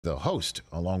the host,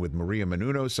 along with Maria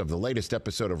Menounos, of the latest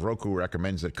episode of Roku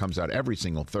Recommends that comes out every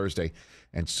single Thursday,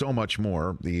 and so much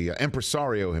more. The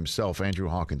impresario himself, Andrew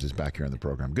Hawkins, is back here on the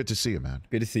program. Good to see you, man.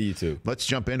 Good to see you, too. Let's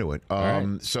jump into it.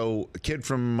 Right. So a kid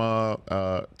from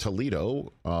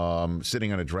Toledo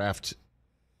sitting on a draft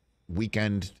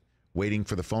weekend waiting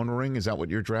for the phone to ring. Is that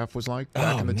what your draft was like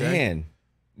back in the day? Man.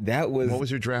 What was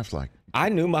your draft like? I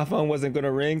knew my phone wasn't going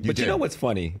to ring. But you know what's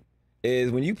funny is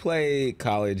when you play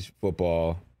college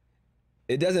football,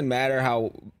 it doesn't matter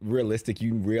how realistic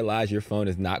you realize your phone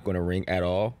is not going to ring at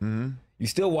all. Mm-hmm. You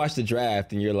still watch the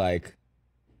draft and you're like,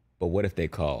 but what if they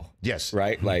call? Yes.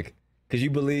 Right? Mm-hmm. Like, because you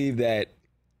believe that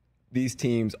these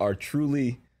teams are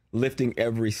truly lifting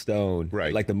every stone,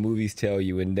 right, like the movies tell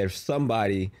you. And there's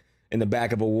somebody in the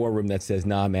back of a war room that says,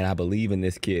 nah, man, I believe in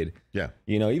this kid. Yeah.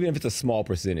 You know, even if it's a small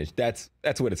percentage, that's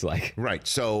what it's like. Right.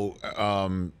 So,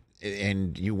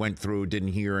 and you went through, didn't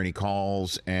hear any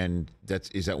calls, and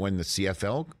is that when the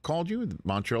CFL called you,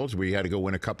 Montreal's, where you had to go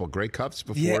win a couple of Grey Cups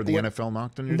before the NFL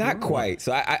knocked on your door? Not quite.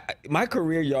 So my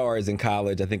career yards in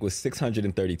college, I think, was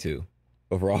 632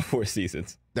 over all 4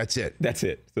 seasons. That's it.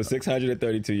 So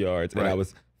 632 yards, and I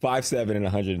was 5'7" and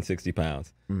 160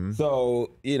 pounds. Mm-hmm. So,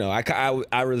 you know,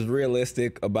 I was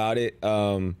realistic about it.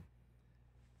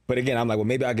 But again, I'm like, well,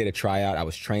 maybe I'll get a tryout. I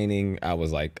was training. I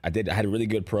had a really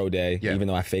good pro day, even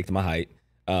though I faked my height.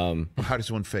 How does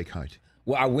one fake height?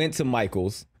 Well, I went to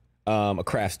Michael's, a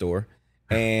craft store,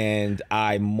 and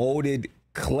I molded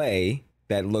clay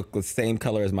that looked the same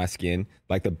color as my skin,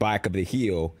 like the back of the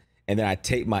heel, and then I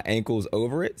taped my ankles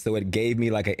over it, so it gave me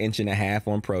like 1.5 inches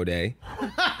on pro day.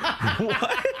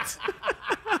 What?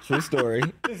 True story.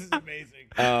 This is amazing.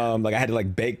 Like I had to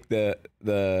like bake the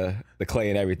clay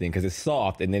and everything because it's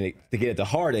soft, and then to get it to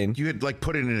harden, you had like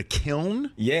put it in a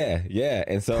kiln. Yeah.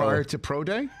 And so prior to pro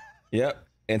day. Yep.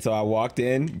 And so I walked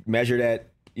in, measured at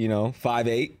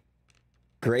 5'8".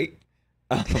 Great.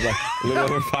 Like a little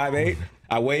over 5'8".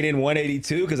 I weighed in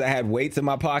 182 because I had weights in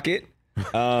my pocket.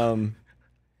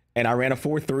 And I ran a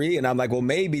 4.3, and I'm like, well,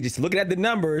 maybe just looking at the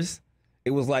numbers,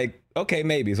 it was like, okay,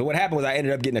 maybe. So what happened was I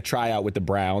ended up getting a tryout with the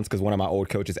Browns because one of my old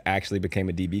coaches actually became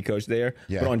a DB coach there.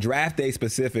 Yeah. But on draft day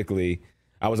specifically,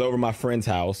 I was over my friend's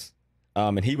house,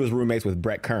 and he was roommates with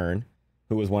Brett Kern,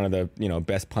 who was one of the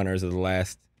best punters of the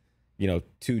last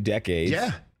 2 decades.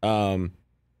 Yeah. And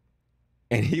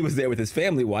he was there with his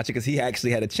family watching because he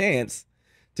actually had a chance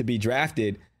to be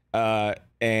drafted.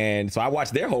 And so I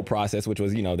watched their whole process, which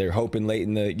was, they're hoping late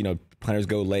in the, punters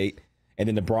go late. And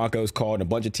then the Broncos called, and a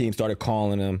bunch of teams started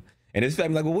calling him. And his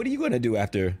family like, well, what are you going to do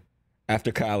after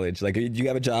college? Like, do you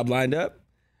have a job lined up?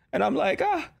 And I'm like,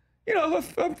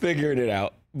 I'm figuring it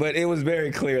out. But it was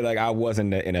very clear, like, I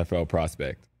wasn't an NFL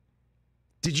prospect.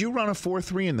 Did you run a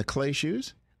 4.3 in the clay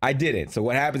shoes? I didn't. So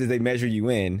what happens is they measure you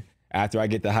in. After I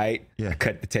get the height, I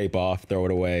cut the tape off, throw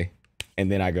it away, and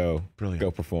then I go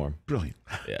perform. Brilliant.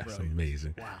 Yeah. That's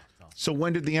amazing. Wow. So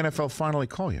when did the NFL finally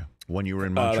call you? When you were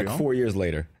in Montreal? Like 4 years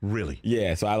later. Really?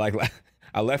 Yeah. So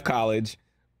I left college.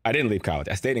 I didn't leave college.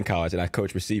 I stayed in college, and I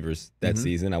coached receivers that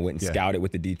season. I went and scouted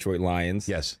with the Detroit Lions.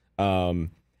 Yes. And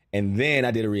then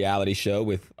I did a reality show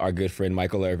with our good friend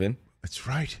Michael Irvin. That's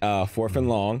right. 4th and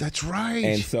Long. That's right.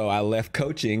 And so I left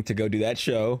coaching to go do that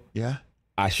show. Yeah.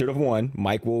 I should have won.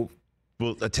 Mike will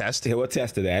attest. He'll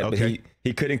attest to that. Okay. But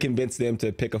he couldn't convince them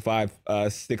to pick a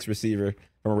 5'6" receiver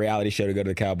from a reality show to go to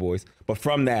the Cowboys. But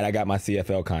from that, I got my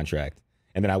CFL contract.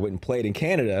 And then I went and played in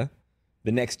Canada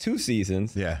the next 2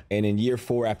 seasons. Yeah. And in year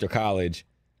 4 after college,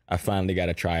 I finally got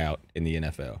a tryout in the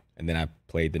NFL. And then I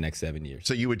played the next 7 years.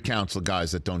 So you would counsel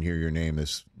guys that don't hear your name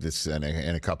this in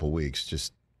a couple weeks,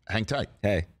 just hang tight.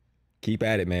 Hey, keep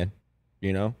at it, man.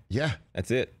 Yeah. That's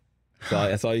it.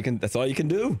 That's all you can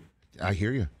do. I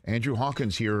hear you. Andrew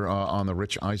Hawkins here on the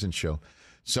Rich Eisen Show.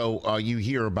 So you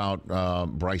hear about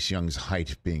Bryce Young's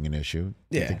height being an issue.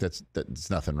 Yeah. I think that's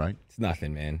nothing, right? It's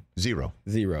nothing, man. Zero.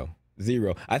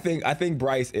 I think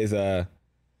Bryce is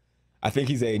I think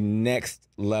he's a next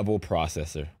level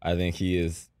processor. I think he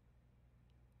is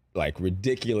like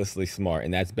ridiculously smart,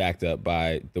 and that's backed up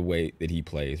by the way that he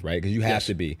plays, right? Because you have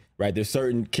to be, right? There's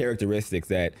certain characteristics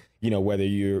that, whether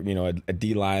you're, a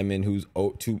D lineman who's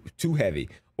too heavy,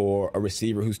 or a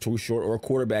receiver who's too short, or a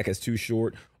quarterback is too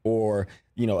short, or,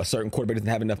 a certain quarterback doesn't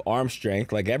have enough arm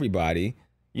strength, like everybody,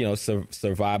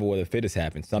 survival of the fittest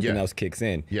happens. Something else kicks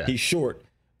in. Yeah. He's short,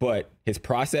 but his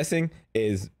processing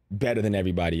is better than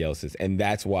everybody else's. And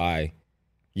that's why,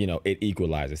 it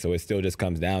equalizes. So it still just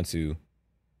comes down to,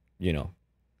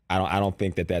 I don't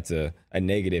think that's a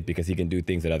negative because he can do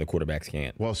things that other quarterbacks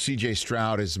can't. Well, C.J.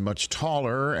 Stroud is much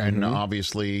taller and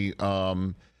obviously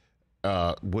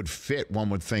would fit, one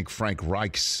would think, Frank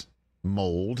Reich's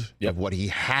mold of what he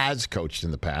has coached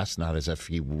in the past, not as if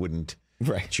he wouldn't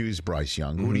choose Bryce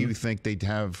Young. Who do you think they'd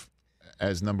have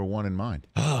as number one in mind?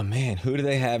 Oh, man. Who do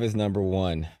they have as number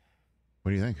one?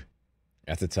 What do you think?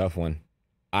 That's a tough one.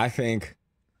 I think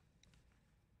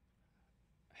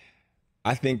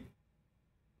I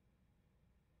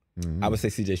would say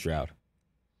C.J. Stroud.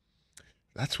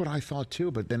 That's what I thought too,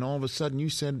 but then all of a sudden you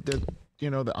said that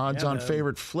the odds-on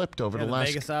favorite flipped over the last.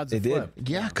 Vegas odds flipped.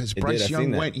 Yeah, because Bryce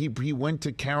Young went. He went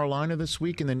to Carolina this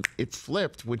week, and then it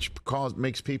flipped, which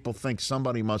makes people think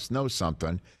somebody must know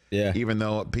something. Yeah. Even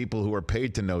though people who are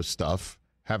paid to know stuff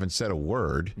haven't said a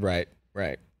word. Right.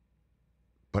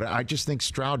 But I just think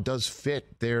Stroud does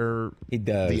fit the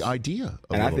idea.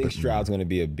 And I think Stroud's going to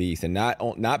be a beast, and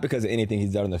not because of anything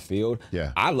he's done on the field.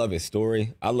 Yeah. I love his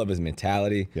story. I love his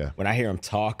mentality. Yeah. When I hear him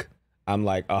talk, I'm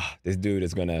like, oh, this dude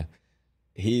is gonna.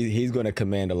 He's going to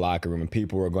command a locker room, and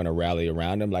people are going to rally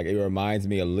around him. Like, it reminds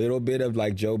me a little bit of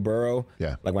like Joe Burrow.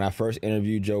 Yeah. Like when I first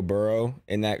interviewed Joe Burrow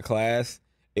in that class,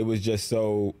 it was just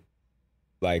so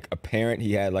like apparent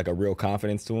he had like a real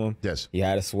confidence to him. Yes. He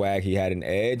had a swag, he had an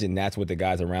edge, and that's what the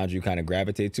guys around you kind of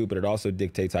gravitate to. But it also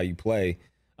dictates how you play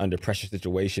under pressure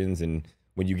situations and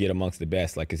when you get amongst the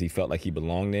best, like, because he felt like he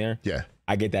belonged there. Yeah.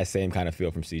 I get that same kind of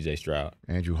feel from C.J. Stroud.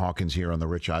 Andrew Hawkins here on the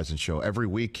Rich Eisen Show. Every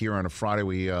week here on a Friday,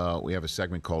 we have a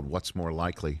segment called What's More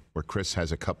Likely, where Chris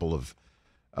has a couple of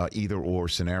either-or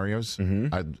scenarios.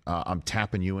 I'm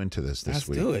tapping you into this week. Let's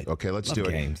do it. Okay, let's do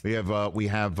games. it. We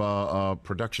have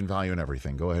production value and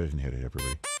everything. Go ahead and hit it,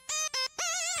 everybody.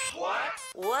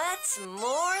 What's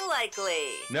more likely?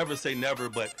 Never say never,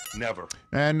 but never.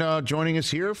 And joining us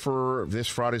here for this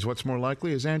Friday's What's More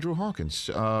Likely is Andrew Hawkins.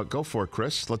 Go for it,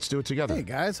 Chris. Let's do it together. Hey,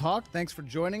 guys. Hawk, thanks for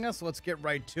joining us. Let's get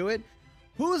right to it.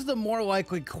 Who is the more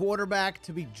likely quarterback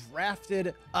to be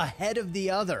drafted ahead of the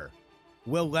other?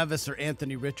 Will Levis or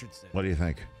Anthony Richardson? What do you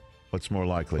think? What's more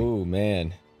likely? Ooh,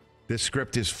 man. This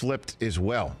script is flipped as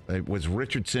well. It was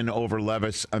Richardson over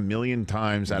Levis a million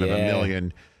times out of a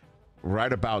million.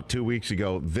 Right about 2 weeks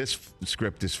ago, this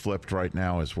script is flipped right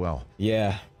now as well.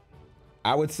 Yeah.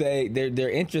 I would say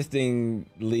they're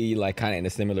interestingly like kind of in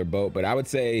a similar boat, but I would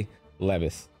say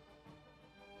Levis.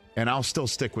 And I'll still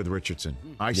stick with Richardson.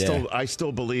 I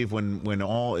still believe when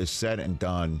all is said and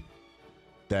done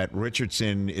that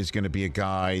Richardson is going to be a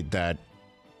guy that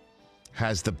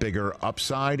has the bigger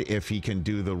upside if he can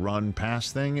do the run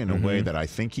pass thing in a way that I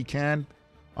think he can.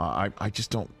 I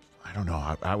don't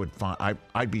know.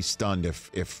 I'd be stunned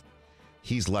if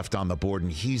he's left on the board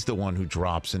and he's the one who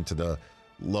drops into the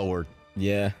lower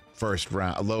first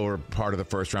round, lower part of the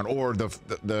first round, or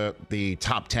the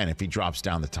top 10 if he drops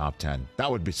down the top 10. That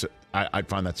would be. I'd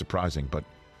find that surprising. But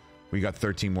we got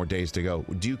 13 more days to go.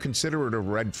 Do you consider it a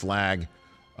red flag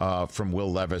from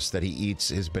Will Levis that he eats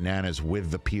his bananas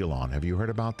with the peel on? Have you heard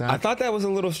about that? I thought that was a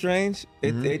little strange.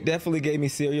 It definitely gave me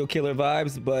serial killer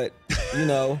vibes, but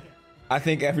I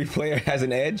think every player has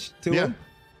an edge to him.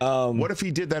 What if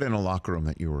he did that in a locker room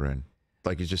that you were in?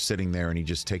 Like he's just sitting there and he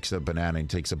just takes a banana and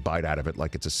takes a bite out of it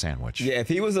like it's a sandwich. Yeah, if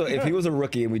he was a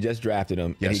rookie and we just drafted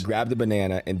him and he grabbed a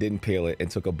banana and didn't peel it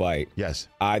and took a bite,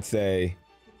 I'd say,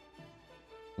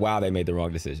 wow, they made the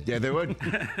wrong decision. Yeah, they would.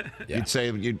 You'd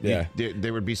say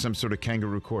there would be some sort of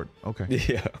kangaroo court. Okay.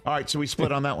 Yeah. All right, so we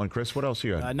split on that one, Chris. What else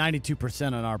you got? 92%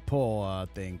 on our poll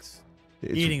thinks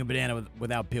eating a banana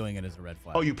without peeling it is a red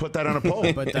flag. Oh, you put that on a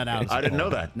poll? Put that out. I didn't know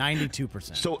that.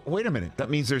 92%. So wait a minute. That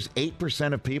means there's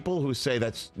 8% of people who say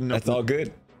that's all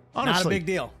good. Honestly, not a big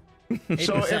deal.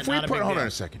 So if we put, hold on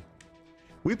a second,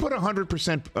 we put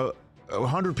 100%,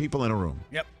 100 people in a room.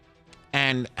 Yep.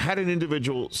 And had an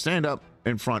individual stand up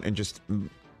in front and just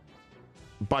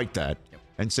bite that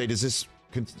and say, "Does this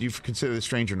you consider this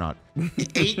strange or not?"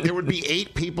 There would be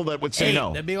 8 people that would say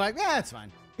no. They'd be like, "Yeah, it's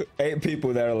fine." 8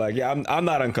 people that are like, "Yeah, I'm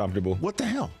not uncomfortable." What the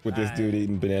hell with this dude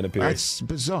eating banana peels? That's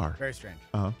bizarre. Very strange.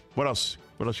 What else?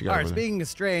 What else you got? All right. Speaking of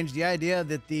strange, the idea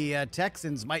that the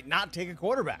Texans might not take a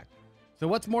quarterback. So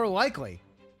what's more likely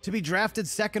to be drafted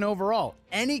second overall?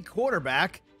 Any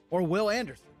quarterback or Will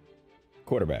Anderson?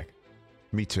 Quarterback.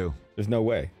 Me too. There's no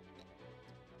way.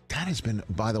 That has been,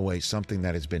 by the way, something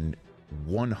that has been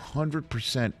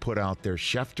 100% put out there.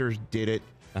 Schefter did it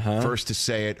first to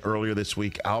say it earlier this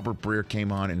week. Albert Breer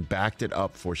came on and backed it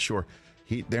up for sure.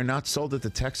 They're not sold that the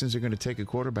Texans are going to take a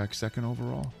quarterback second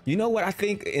overall. You know what? I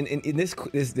think in this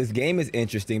game is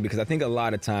interesting because I think a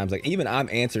lot of times, like even I'm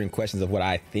answering questions of what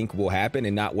I think will happen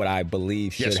and not what I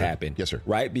believe should happen. Yes, sir.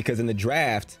 Right? Because in the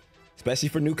draft, especially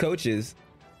for new coaches,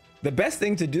 the best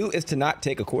thing to do is to not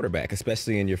take a quarterback,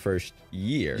 especially in your first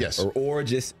year. Yes. Or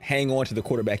just hang on to the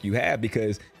quarterback you have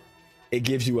because it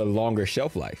gives you a longer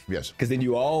shelf life. Yes. Because then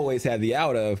you always have the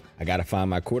out of, I got to find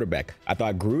my quarterback. I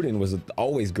thought Gruden was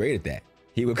always great at that.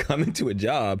 He would come into a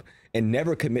job and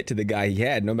never commit to the guy he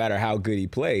had, no matter how good he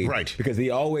played. Right. Because he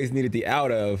always needed the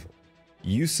out of,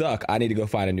 you suck, I need to go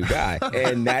find a new guy.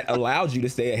 And that allows you to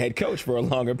stay a head coach for a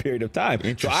longer period of time.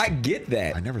 So I get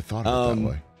that. I never thought of it that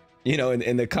way. You know,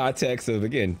 in the context of,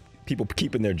 again, people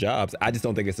keeping their jobs, I just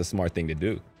don't think it's a smart thing to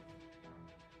do.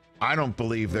 I don't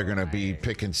believe they're going to be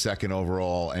picking second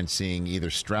overall and seeing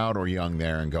either Stroud or Young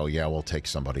there and go, yeah, we'll take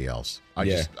somebody else.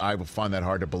 I would find that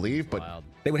hard to believe, but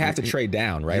they would have to trade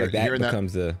down, right? Like that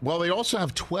becomes the. Well, they also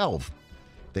have 12.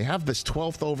 They have this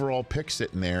 12th overall pick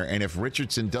sitting there, and if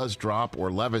Richardson does drop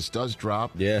or Levis does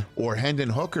drop, or Hendon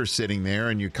Hooker sitting there,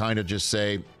 and you kind of just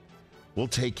say, we'll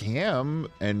take him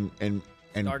and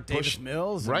start push Davis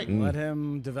Mills, right? And let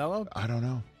him develop. I don't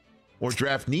know. Or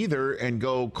draft neither and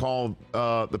go call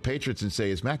the Patriots and say,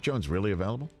 is Mac Jones really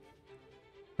available?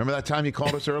 Remember that time you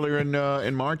called us earlier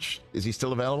in March? Is he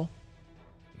still available?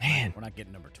 Man, we're not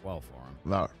getting number 12 for him.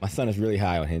 No. My son is really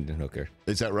high on Hendon Hooker.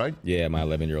 Is that right? Yeah, my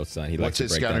 11-year-old son. He likes to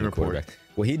break down the quarterback.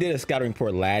 Well, he did a scouting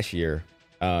report last year,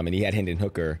 and he had Hendon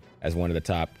Hooker as one of the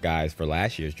top guys for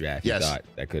last year's draft. He thought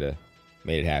that could have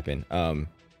made it happen.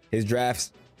 His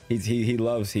drafts. He's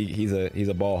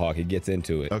a ball hawk. He gets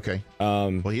into it. Okay.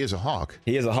 Well, he is a hawk.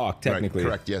 He is a hawk, technically. Right,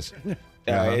 correct. Yes.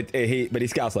 But he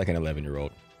scouts like an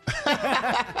 11-year-old.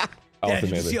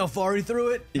 Did you see how far he threw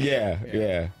it?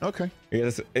 Yeah. Okay.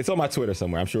 It's on my Twitter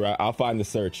somewhere. I'm sure I'll find the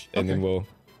search and then we'll.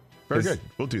 Very good.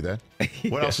 We'll do that.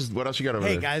 What else you got over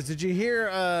there? Hey guys, did you hear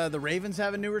the Ravens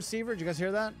have a new receiver? Did you guys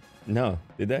hear that? No,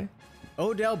 did they?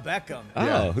 Odell Beckham.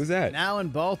 Oh, who's that? Now in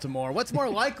Baltimore. What's more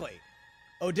likely?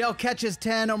 Odell catches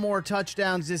 10 or more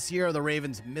touchdowns this year, or the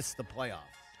Ravens miss the playoffs?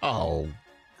 Oh,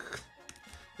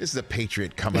 this is a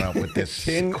Patriot coming up with this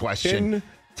 10 question.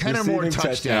 10 or more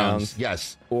touchdowns.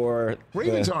 Yes. Or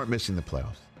Ravens aren't missing the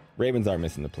playoffs. Ravens aren't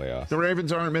missing the playoffs. The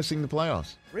Ravens aren't missing the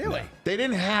playoffs. Really? No. They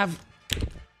didn't have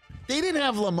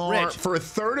Lamar for a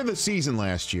third of the season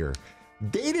last year.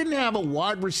 They didn't have a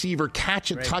wide receiver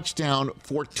catch a touchdown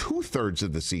for 2/3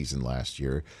 of the season last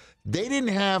year. They didn't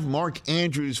have Mark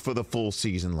Andrews for the full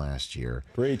season last year.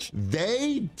 Preach.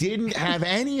 They didn't have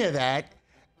any of that,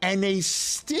 and they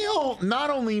still not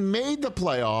only made the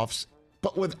playoffs,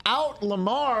 but without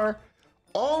Lamar,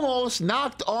 almost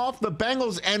knocked off the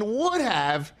Bengals and would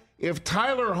have if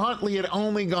Tyler Huntley had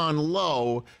only gone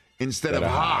low instead of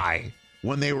high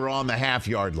when they were on the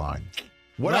half-yard line.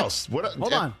 What else?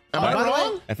 Hold on. Am I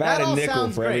wrong? If I had a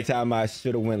nickel for every time I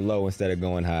should have went low instead of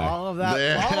going high. All of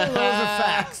that. All of those are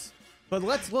facts. But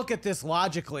let's look at this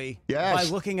logically by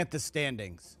looking at the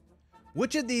standings.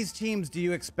 Which of these teams do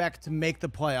you expect to make the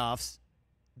playoffs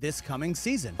this coming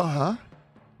season?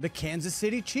 The Kansas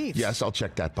City Chiefs. Yes, I'll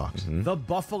check that box. The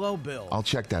Buffalo Bills. I'll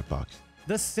check that box.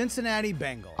 The Cincinnati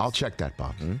Bengals. I'll check that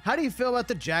box. How do you feel about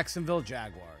the Jacksonville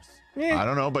Jaguars? I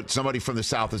don't know, but somebody from the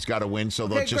South has got to win, so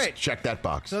they'll just check that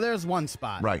box. So there's one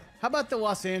spot. Right. How about the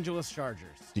Los Angeles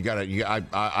Chargers?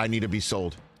 I need to be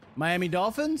sold. Miami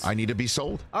Dolphins? I need to be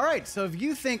sold. All right, so if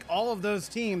you think all of those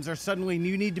teams are suddenly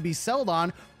you need to be sold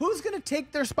on, who's going to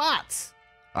take their spots?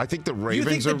 I think the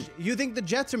Ravens You think the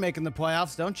Jets are making the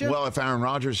playoffs, don't you? Well, if Aaron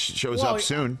Rodgers shows up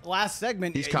soon. Last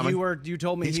segment, he's coming. You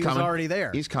told me he was already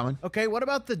there. He's coming. Okay, what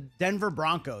about the Denver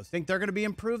Broncos? Think they're going to be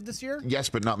improved this year? Yes,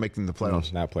 but not making the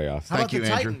playoffs. Not playoffs. How about Thank you,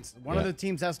 the Andrew. Titans? One of the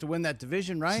teams has to win that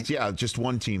division, right? Yeah, just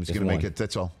one team's going to make it.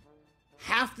 That's all.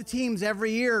 Half the teams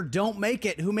every year don't make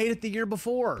it. Who made it the year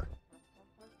before?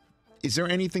 Is there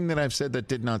anything that I've said that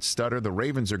did not stutter? The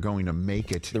Ravens are going to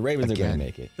make it. The Ravens are going to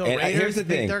make it. The Raiders here's the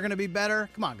thing. They're going to be better?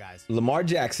 Come on, guys. Lamar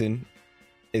Jackson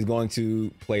is going to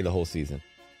play the whole season.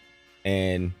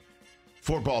 And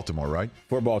for Baltimore, right?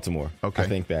 For Baltimore. Okay. I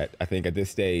think at this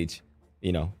stage,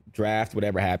 draft,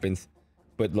 whatever happens.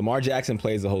 But Lamar Jackson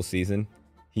plays the whole season.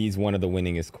 He's one of the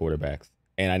winningest quarterbacks.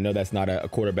 And I know that's not a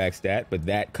quarterback stat, but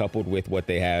that coupled with what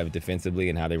they have defensively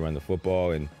and how they run the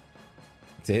football, and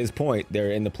to his point,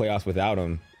 they're in the playoffs without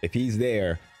him. If he's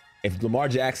there, if Lamar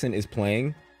Jackson is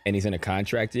playing and he's in a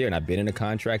contract year, and I've been in a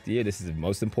contract year, this is the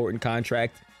most important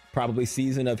contract probably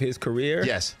season of his career.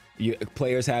 Yes.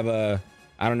 Players have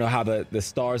I don't know how the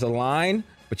stars align,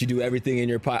 but you do everything in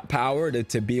your power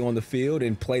to be on the field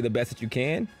and play the best that you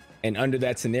can. And under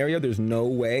that scenario, there's no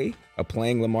way a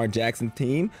playing Lamar Jackson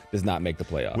team does not make the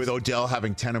playoffs. With Odell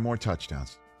having 10 or more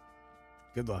touchdowns.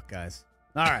 Good luck, guys.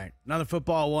 All right, another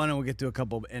football one, and we'll get to a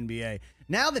couple of NBA.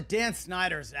 Now that Dan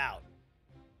Snyder's out,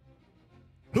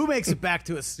 who makes it back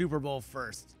to a Super Bowl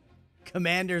first?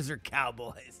 Commanders or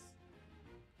Cowboys?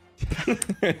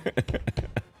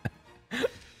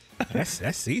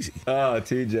 That's easy. Oh,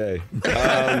 TJ.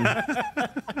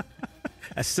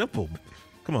 That's simple.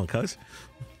 Come on, cuz.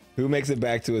 Who makes it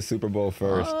back to a Super Bowl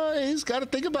first? He's got to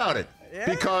think about it. Yeah.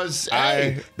 Because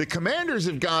the Commanders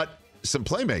have got some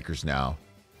playmakers now.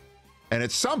 And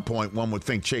at some point, one would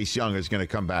think Chase Young is going to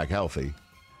come back healthy.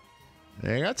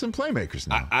 They got some playmakers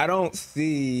now. I don't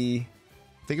see.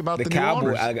 Think about the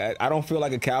Cowboys. I don't feel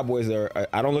like the Cowboys are.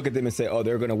 I don't look at them and say, "Oh,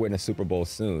 they're going to win a Super Bowl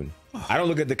soon." I don't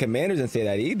look at the Commanders and say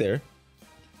that either.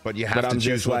 But you have to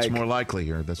choose what's more likely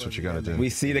here. That's what you got to do. We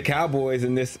see the Cowboys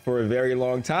in this for a very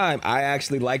long time. I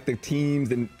actually like the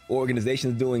teams and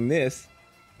organizations doing this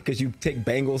because you take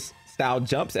Bengals-style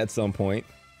jumps at some point.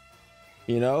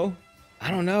 You know? I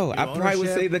don't know. I probably would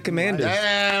say the Commanders.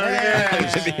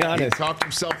 To be honest. He talked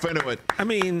himself into it. I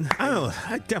mean,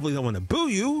 I definitely don't want to boo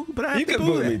you, but I have to can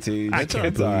boo me, T. I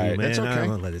can't boo you, man. It's okay. I'm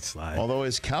gonna let it slide. Although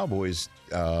his Cowboys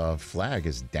flag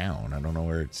is down. I don't know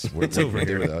where it's. It's over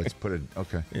here. Let's put it.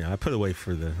 Okay. Yeah, I put away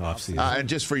for the offseason. And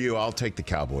just for you, I'll take the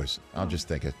Cowboys. I'll just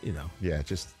take it. You know. Yeah,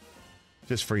 just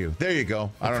for you. There you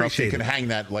go. I don't know if you can hang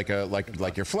that like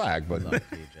your flag, but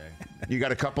you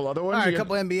got a couple other ones. All right, a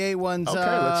couple NBA ones. Okay,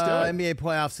 let's do it. NBA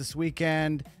playoffs this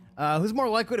weekend. Who's more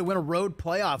likely to win a road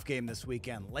playoff game this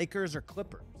weekend, Lakers or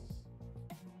Clippers?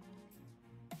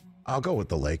 I'll go with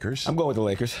the Lakers. I'm going with the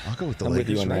Lakers. I'll go with the I'm Lakers.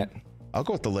 with you on that. I'll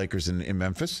go with the Lakers in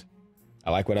Memphis.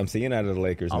 I like what I'm seeing out of the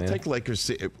Lakers, man. I'll take Lakers.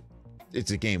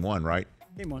 It's a game one, right?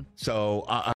 Game one. So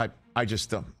I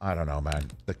just I don't know, man.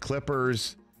 The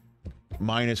Clippers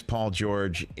minus Paul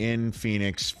George in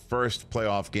Phoenix, first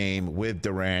playoff game with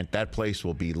Durant. That place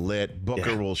will be lit.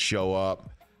 Booker will show up.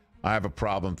 I have a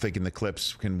problem thinking the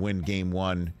Clips can win game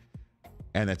one,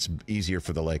 and it's easier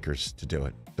for the Lakers to do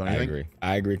it. Don't you think? Agree.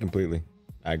 I agree completely.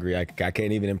 I agree. I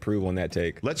can't even improve on that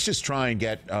take. Let's just try and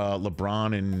get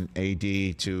LeBron and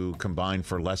AD to combine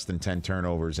for less than 10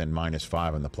 turnovers and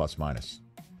 -5 on the plus-minus.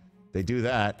 They do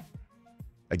that,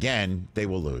 again, they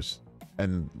will lose.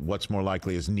 And what's more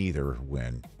likely is neither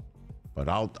win. But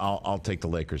I'll take the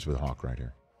Lakers with Hawk right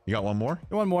here. You got one more?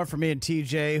 One more for me and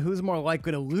TJ. Who's more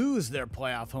likely to lose their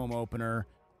playoff home opener,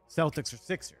 Celtics or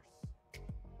Sixers?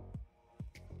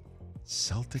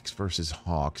 Celtics versus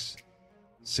Hawks.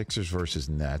 Sixers versus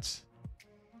Nets.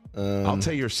 I'll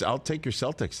take your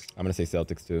Celtics. I'm going to say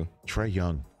Celtics, too. Trae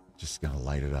Young just going to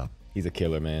light it up. He's a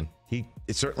killer, man.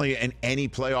 It's certainly in any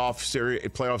playoff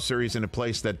series in a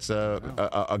place that's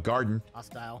a garden.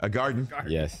 Hostile. A garden.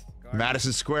 Yes.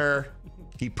 Madison Square.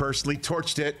 He personally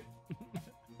torched it.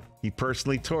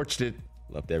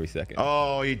 Loved every second.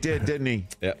 Oh, he did, didn't he?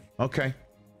 Yep. Okay.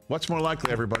 What's more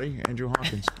likely, everybody? Andrew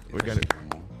Hawkins. We got it.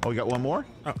 Oh, we got one more?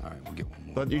 All right, we'll get one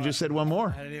more. Thought you just said one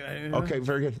more. I didn't know. Okay,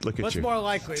 very good. Look at What's you. more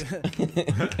likely?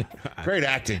 Great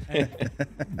acting.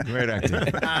 Great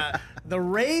acting. The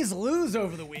Rays lose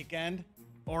over the weekend,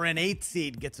 or an 8th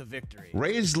seed gets a victory?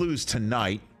 Rays lose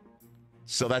tonight,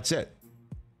 so that's it.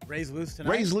 Rays lose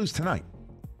tonight? Rays lose tonight.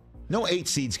 No 8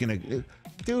 seed's going to...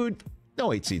 Dude,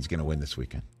 no 8 seed's going to win this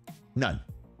weekend. None.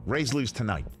 Rays lose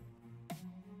tonight.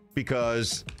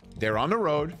 Because they're on the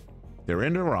road. They're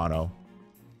in Toronto.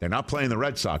 They're not playing the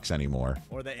Red Sox anymore.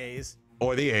 Or the A's.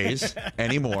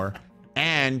 Anymore.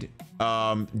 And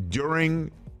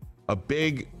during a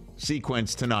big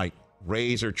sequence tonight,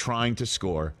 Rays are trying to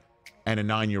score, and a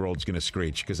 9-year-old's going to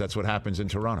screech because that's what happens in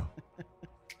Toronto.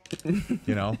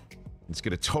 You know? It's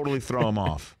going to totally throw them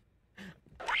off.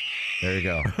 There you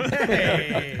go.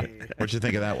 Hey. What'd you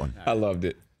think of that one? I loved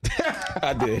it.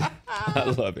 I did. I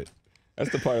love it.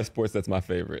 That's the part of sports that's my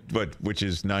favorite. But which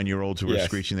is 9-year-olds who are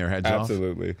screeching their heads off?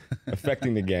 Absolutely.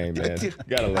 Affecting the game, man.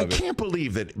 Gotta love it. I can't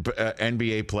believe that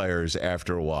NBA players,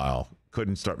 after a while,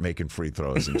 couldn't start making free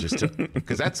throws and just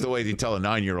because that's the way you tell a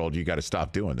 9-year-old you got to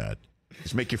stop doing that.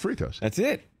 Just make your free throws. That's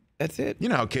it. You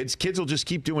know how kids will just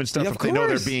keep doing stuff if of they know they're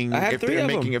course. being I have if 3 they're of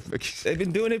making them. They've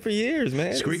been doing it for years,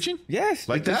 man. Screeching? Yes.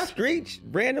 Like just that? Screech.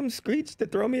 Random screech to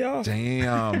throw me off.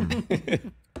 Damn.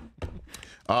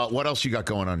 What else you got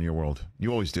going on in your world?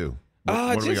 You always do.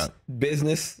 What do we got?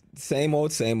 Business, same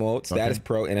old. Status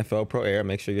Pro, NFL Pro Air.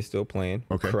 Make sure you're still playing.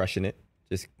 Okay. Crushing it.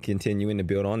 Just continuing to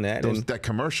build on that. That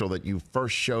commercial that you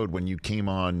first showed when you came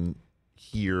on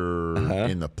here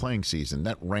in the playing season,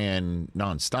 that ran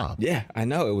nonstop. Yeah, I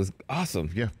know. It was awesome.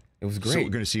 Yeah. It was great. So we're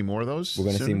going to see more of those? We're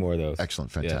going to see more of those. Excellent.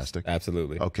 Fantastic. Yes,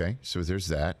 absolutely. Okay. So there's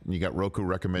that. And you got Roku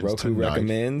Recommends Roku tonight.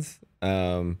 Recommends.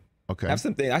 Okay. I have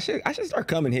some things. I should start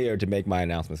coming here to make my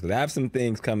announcements because I have some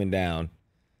things coming down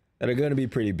that are going to be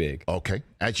pretty big. Okay.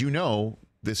 As you know,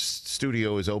 this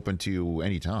studio is open to you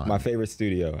anytime. My favorite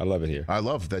studio. I love it here. I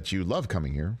love that you love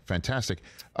coming here. Fantastic.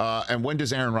 And when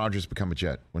does Aaron Rodgers become a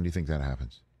Jet? When do you think that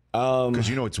happens? Because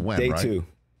you know it's when, day right?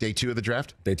 Day 2 of the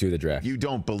draft? Day 2 of the draft. You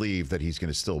don't believe that he's going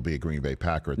to still be a Green Bay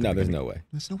Packer? No, there's no way.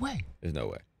 There's no way. There's no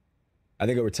way. I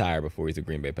think he'll retire before he's a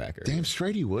Green Bay Packer. Damn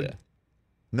straight he would. Yeah.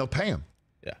 And they'll pay him.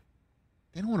 Yeah.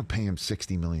 They don't want to pay him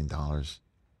 $60 million.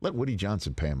 Let Woody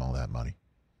Johnson pay him all that money.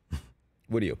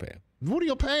 Woody will pay him. Woody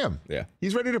will pay him. Yeah.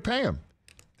 He's ready to pay him.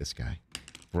 This guy.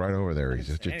 Right over there. He's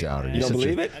such a doubter. You don't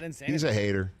believe it? I didn't say He's a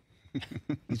hater.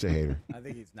 He's a hater. I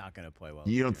think he's not going to play well.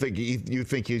 You don't think you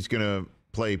think he's going to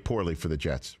play poorly for the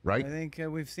Jets, right? I think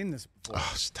we've seen this before.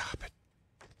 Oh, stop it.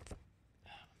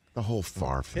 The whole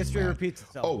Favre thing. History man. repeats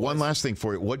itself. Oh, one last thing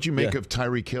for you. What'd you make Yeah. of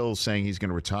Tyreek Hill saying he's going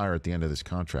to retire at the end of this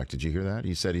contract? Did you hear that?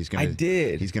 He said he's going to. I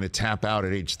did. He's going to tap out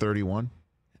at age 31.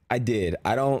 I did.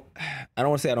 I don't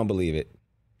want to say I don't believe it.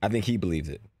 I think he believes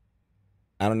it.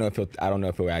 I don't know if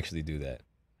he'll actually do that.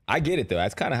 I get it though.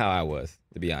 That's kind of how I was,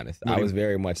 to be honest. I was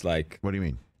very much like. What do you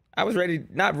mean? I was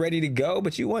not ready to go,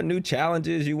 but you want new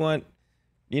challenges. You want,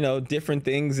 different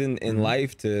things in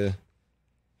life to,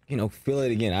 feel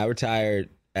it again. I retired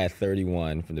at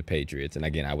 31 from the Patriots, and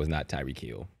again, I was not Tyreek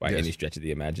Hill by any stretch of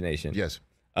the imagination. Yes.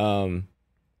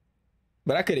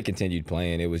 But I could have continued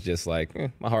playing. It was just like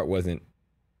my heart wasn't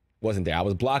there. I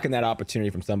was blocking that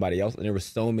opportunity from somebody else, and there were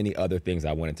so many other things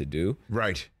I wanted to do.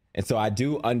 Right. And so I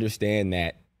do understand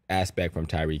that aspect from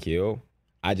Tyreek Hill.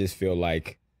 I just feel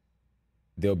like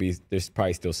there's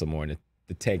probably still some more in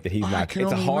the tank that he's not.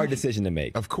 It's a hard decision to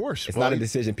make. Of course. It's not a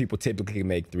decision people typically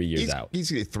make 3 years out. He's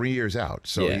 3 years out,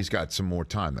 so he's got some more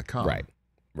time to come. Right.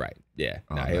 Yeah.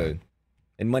 Oh,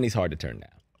 and money's hard to turn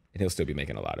down. And he'll still be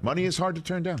making a lot of money. Is hard to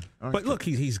turn down. But look,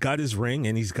 he's got his ring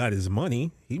and he's got his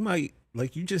money. He might,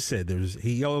 like you just said,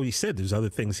 he always said there's other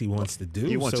things he wants to do.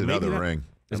 He wants another ring.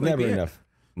 There's never enough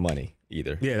money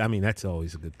either. Yeah, I mean, that's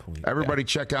always a good point. Everybody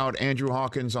check out Andrew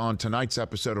Hawkins on tonight's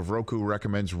episode of Roku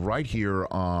Recommends right here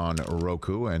on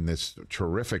Roku and this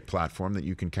terrific platform that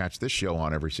you can catch this show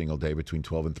on every single day between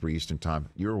 12 and 3 Eastern Time.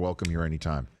 You're welcome here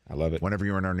anytime. I love it. Whenever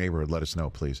you're in our neighborhood, let us know,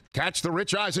 please. Catch the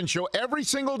Rich Eisen Show every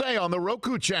single day on the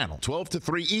Roku Channel, 12 to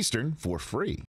 3 Eastern for free.